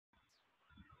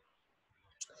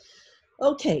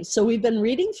Okay, so we've been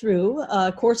reading through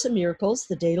Course in Miracles,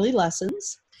 the daily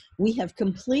lessons. We have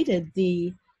completed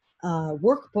the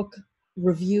workbook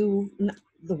review,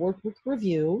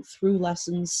 through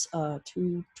lessons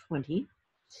 220,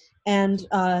 and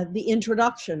the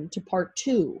introduction to part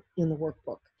 2 in the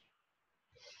workbook.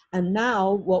 And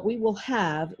now what we will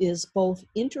have is both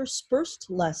interspersed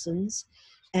lessons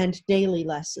and daily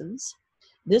lessons.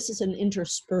 This is an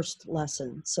interspersed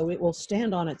lesson, so it will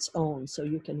stand on its own, so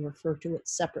you can refer to it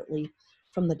separately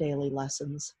from the daily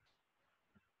lessons.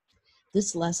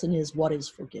 This lesson is, what is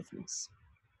forgiveness?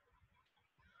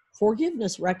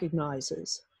 Forgiveness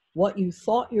recognizes what you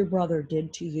thought your brother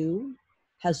did to you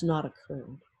has not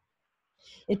occurred.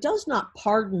 It does not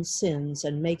pardon sins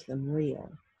and make them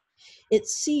real. It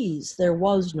sees there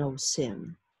was no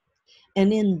sin,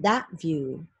 and in that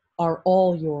view are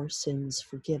all your sins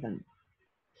forgiven.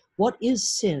 What is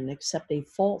sin except a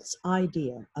false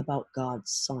idea about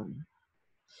God's Son?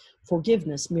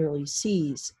 Forgiveness merely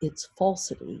sees its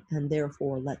falsity and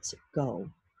therefore lets it go.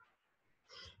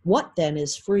 What then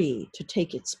is free to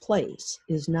take its place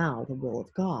is now the will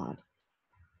of God.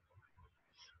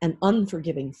 An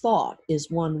unforgiving thought is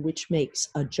one which makes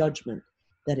a judgment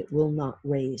that it will not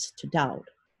raise to doubt,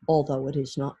 although it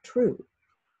is not true.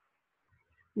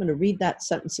 I'm going to read that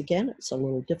sentence again. It's a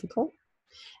little difficult.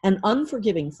 An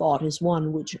unforgiving thought is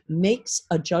one which makes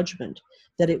a judgment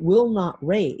that it will not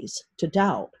raise to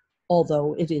doubt,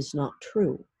 although it is not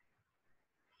true.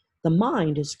 The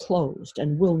mind is closed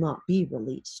and will not be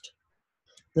released.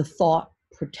 The thought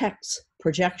protects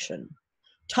projection,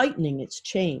 tightening its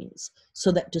chains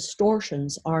so that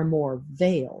distortions are more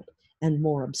veiled and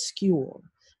more obscure,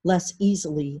 less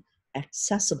easily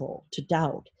accessible to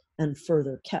doubt and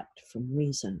further kept from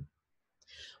reason.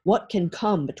 What can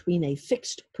come between a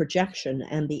fixed projection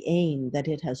and the aim that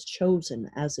it has chosen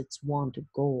as its wanted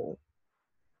goal?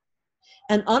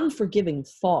 An unforgiving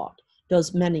thought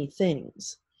does many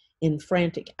things. In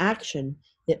frantic action,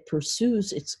 it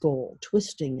pursues its goal,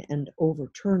 twisting and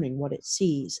overturning what it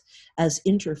sees as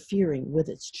interfering with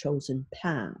its chosen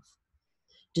path.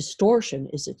 Distortion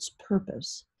is its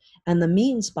purpose, and the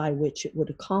means by which it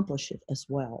would accomplish it as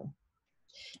well.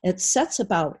 It sets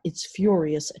about its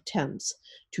furious attempts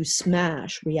to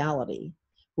smash reality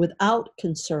without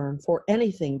concern for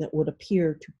anything that would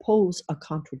appear to pose a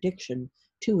contradiction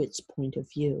to its point of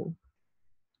view.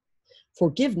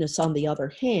 Forgiveness, on the other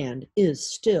hand, is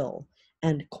still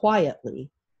and quietly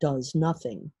does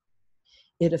nothing.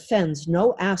 It offends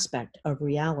no aspect of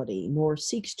reality, nor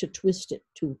seeks to twist it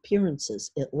to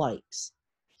appearances it likes.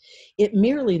 It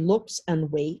merely looks and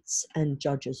waits and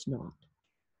judges not.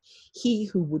 He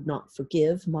who would not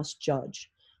forgive must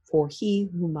judge, for he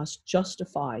who must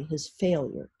justify his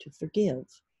failure to forgive.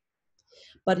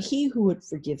 But he who would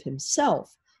forgive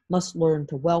himself must learn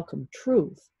to welcome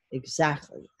truth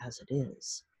exactly as it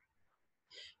is.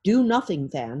 Do nothing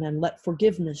then, and let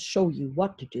forgiveness show you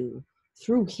what to do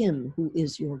through him who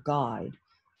is your guide,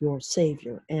 your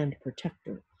savior and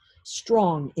protector,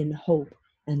 strong in hope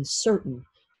and certain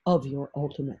of your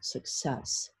ultimate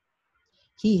success.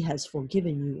 He has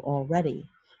forgiven you already,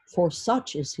 for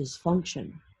such is his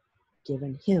function,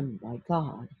 given him by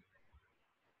God.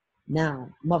 Now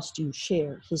must you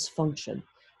share his function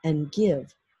and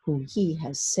give whom he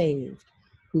has saved,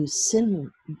 whose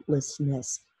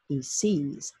sinlessness he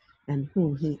sees, and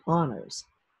whom he honors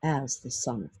as the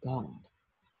Son of God.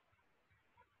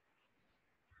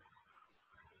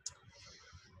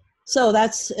 So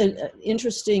that's an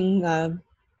interesting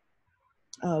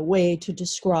way to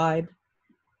describe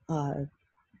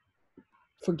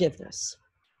forgiveness.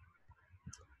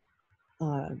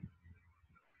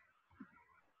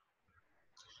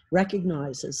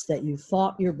 Recognizes that you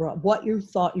thought what you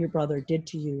thought your brother did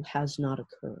to you has not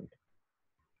occurred.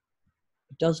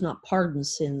 It does not pardon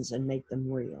sins and make them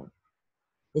real.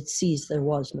 It sees there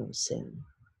was no sin.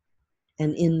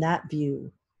 And in that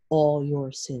view, all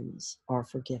your sins are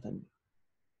forgiven.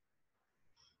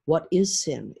 What is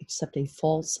sin except a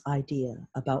false idea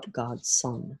about God's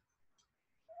Son?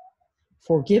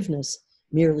 Forgiveness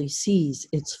merely sees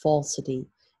its falsity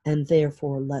and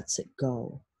therefore lets it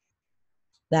go.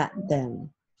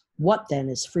 What then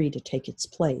is free to take its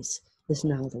place is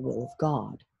now the will of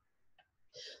God.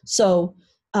 So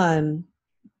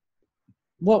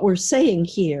what we're saying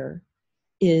here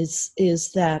is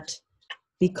that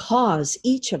because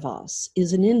each of us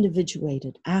is an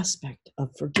individuated aspect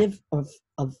of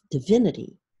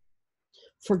divinity,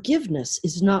 forgiveness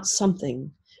is not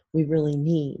something we really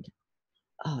need,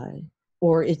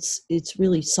 or it's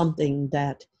really something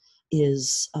that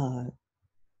is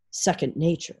second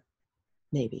nature,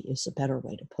 maybe is a better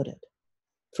way to put it.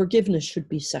 Forgiveness should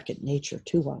be second nature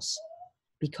to us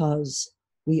because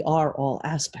we are all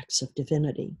aspects of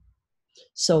divinity.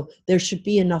 So there should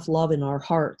be enough love in our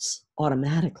hearts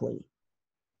automatically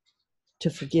to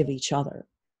forgive each other.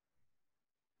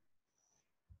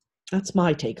 That's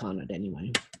my take on it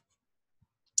anyway.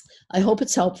 I hope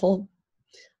it's helpful.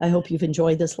 I hope you've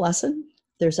enjoyed this lesson.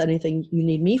 If there's anything you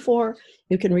need me for,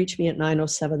 you can reach me at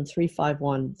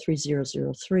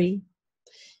 907-351-3003.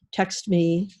 Text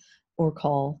me or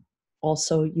call.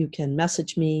 Also, you can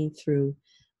message me through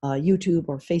YouTube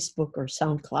or Facebook or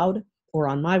SoundCloud or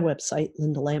on my website,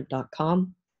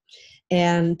 lindalamp.com.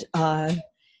 And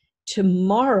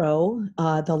tomorrow,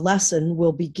 the lesson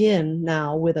will begin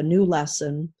now with a new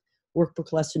lesson,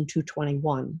 Workbook Lesson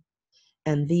 221.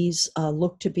 And these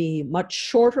look to be much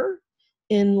shorter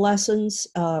in lessons,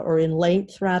 or in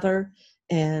length rather,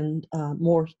 and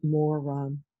more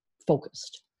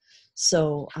focused.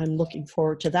 So I'm looking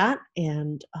forward to that.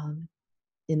 And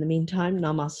in the meantime,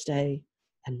 namaste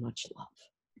and much love.